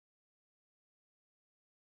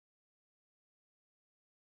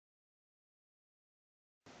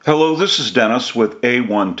Hello, this is Dennis with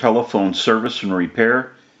A1 Telephone Service and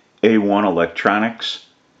Repair, A1 Electronics.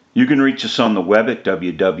 You can reach us on the web at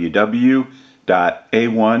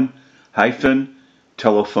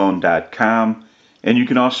www.a1-telephone.com, and you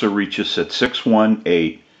can also reach us at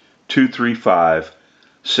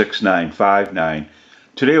 618-235-6959.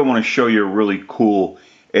 Today I want to show you a really cool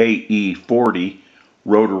AE40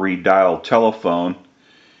 rotary dial telephone.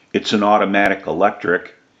 It's an automatic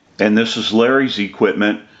electric, and this is Larry's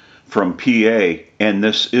equipment from PA, and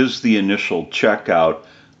this is the initial checkout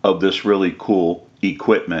of this really cool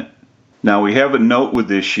equipment. Now we have a note with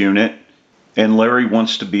this unit, and Larry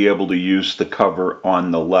wants to be able to use the cover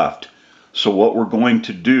on the left. So what we're going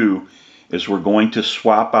to do is we're going to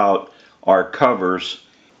swap out our covers.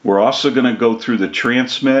 We're also going to go through the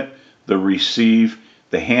transmit, the receive,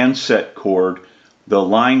 the handset cord, the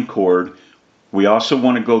line cord. We also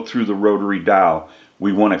want to go through the rotary dial.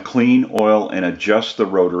 We want to clean, oil, and adjust the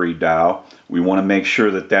rotary dial. We want to make sure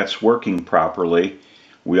that that's working properly.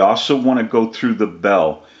 We also want to go through the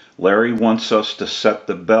bell. Larry wants us to set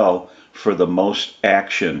the bell for the most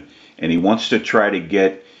action, and he wants to try to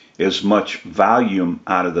get as much volume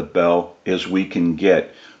out of the bell as we can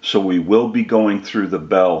get. So we will be going through the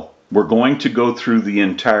bell. We're going to go through the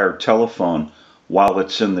entire telephone while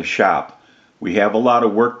it's in the shop. We have a lot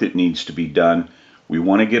of work that needs to be done. We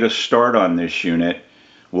want to get a start on this unit.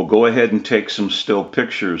 We'll go ahead and take some still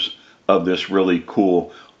pictures of this really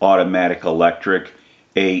cool automatic electric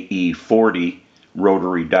AE40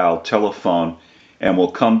 rotary dial telephone, and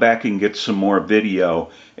we'll come back and get some more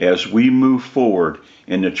video as we move forward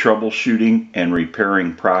in the troubleshooting and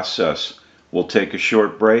repairing process. We'll take a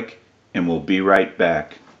short break and we'll be right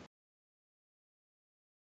back.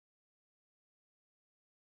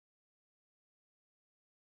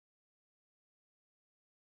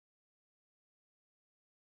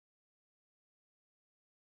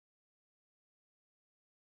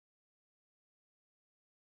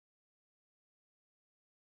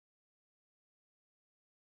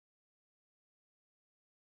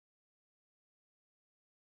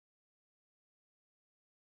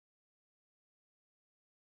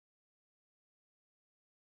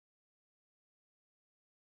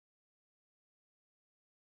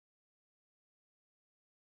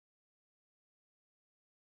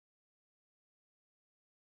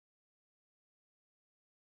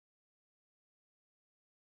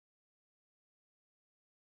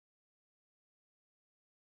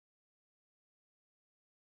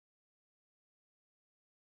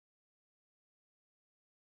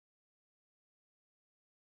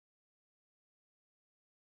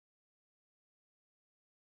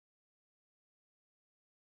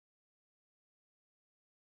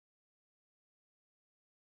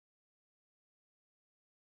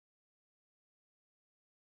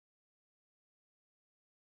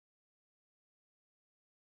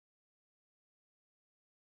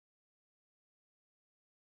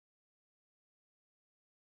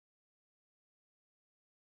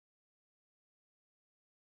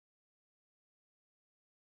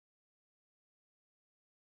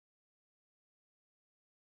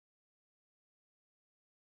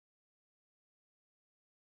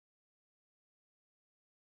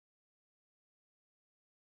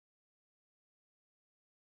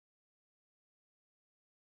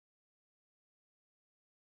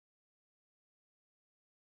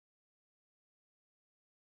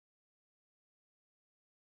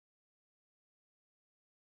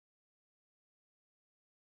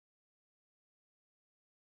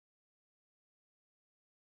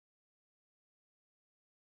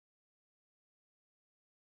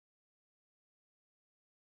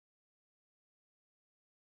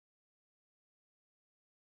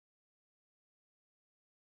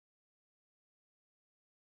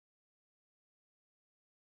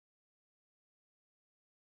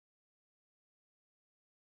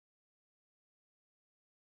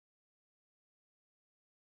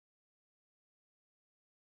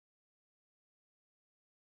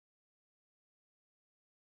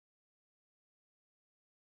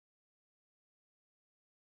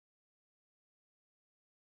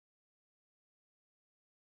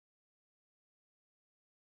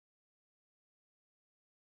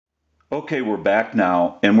 Okay, we're back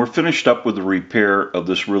now, and we're finished up with the repair of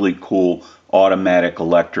this really cool automatic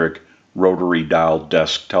electric rotary dial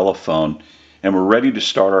desk telephone, and we're ready to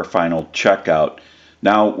start our final checkout.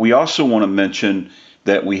 Now, we also want to mention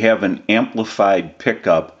that we have an amplified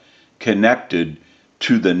pickup connected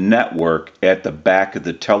to the network at the back of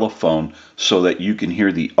the telephone so that you can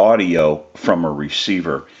hear the audio from a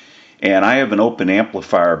receiver. And I have an open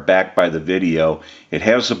amplifier back by the video. It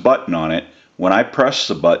has a button on it. When I press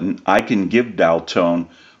the button, I can give dial tone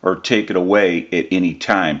or take it away at any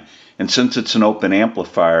time. And since it's an open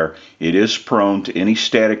amplifier, it is prone to any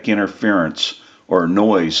static interference or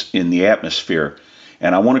noise in the atmosphere.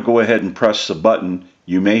 And I want to go ahead and press the button.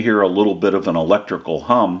 You may hear a little bit of an electrical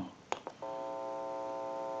hum.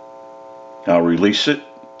 I'll release it.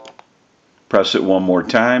 Press it one more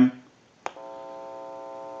time.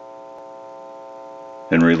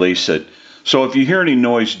 And release it. So if you hear any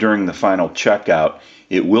noise during the final checkout,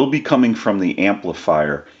 it will be coming from the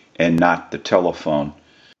amplifier and not the telephone.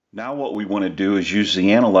 Now what we want to do is use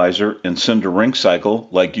the analyzer and send a ring cycle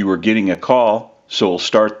like you were getting a call. So we'll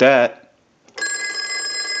start that.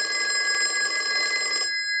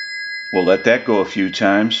 We'll let that go a few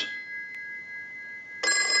times.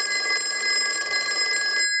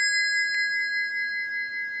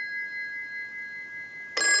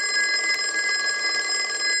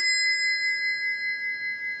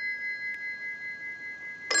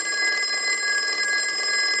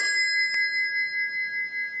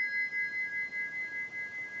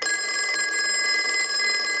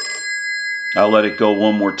 I'll let it go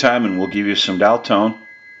one more time and we'll give you some dial tone.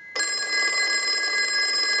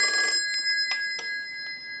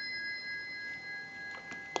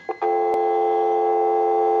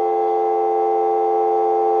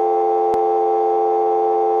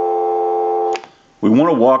 We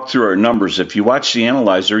want to walk through our numbers. If you watch the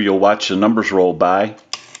analyzer, you'll watch the numbers roll by.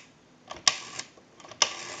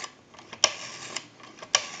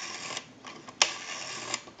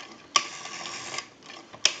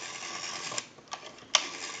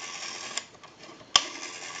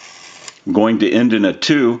 I'm going to end in a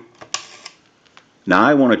 2. Now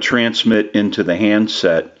I want to transmit into the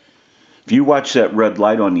handset. If you watch that red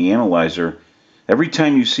light on the analyzer, every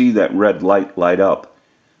time you see that red light light up,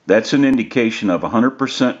 that's an indication of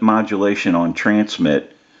 100% modulation on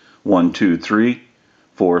transmit. 1, 2, 3,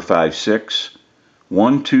 4, 5, 6.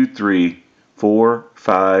 1, 2, 3, 4,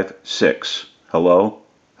 5, 6. Hello?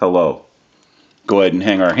 Hello. Go ahead and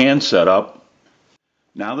hang our handset up.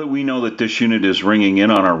 Now that we know that this unit is ringing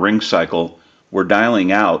in on our ring cycle, we're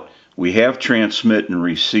dialing out. We have transmit and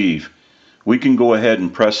receive. We can go ahead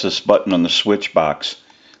and press this button on the switch box.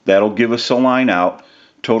 That'll give us a line out,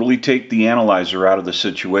 totally take the analyzer out of the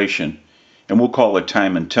situation, and we'll call a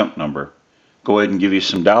time and temp number. Go ahead and give you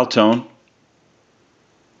some dial tone.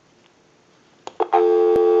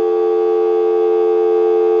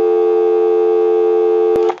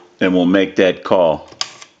 And we'll make that call.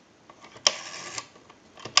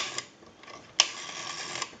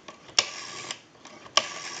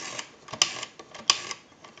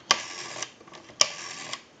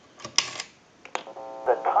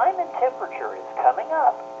 The time and temperature is coming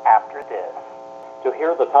up after this. To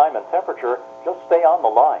hear the time and temperature, just stay on the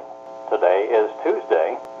line. Today is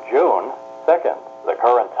Tuesday, June 2nd. The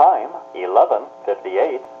current time,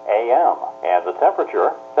 11:58 a.m. And the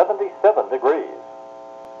temperature, 77 degrees.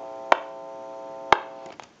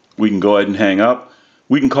 We can go ahead and hang up.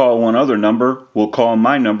 We can call one other number. We'll call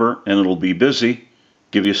my number and it'll be busy.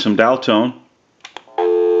 Give you some dial tone.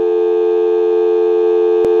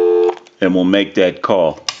 And we'll make that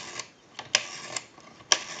call.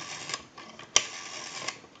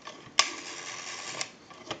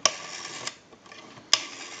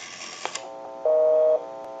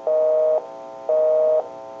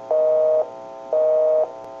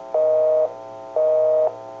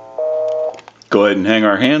 Go ahead and hang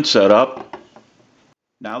our handset up.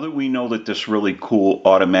 Now that we know that this really cool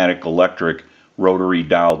automatic electric rotary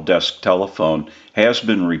dial desk telephone has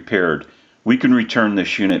been repaired, we can return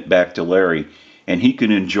this unit back to Larry and he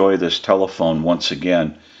can enjoy this telephone once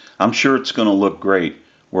again. I'm sure it's going to look great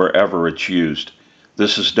wherever it's used.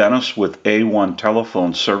 This is Dennis with A1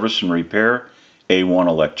 Telephone Service and Repair, A1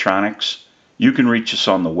 Electronics. You can reach us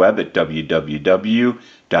on the web at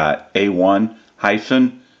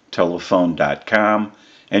www.a1-telephone.com,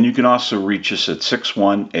 and you can also reach us at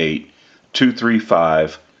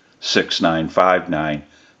 618-235-6959.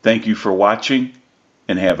 Thank you for watching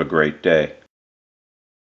and have a great day.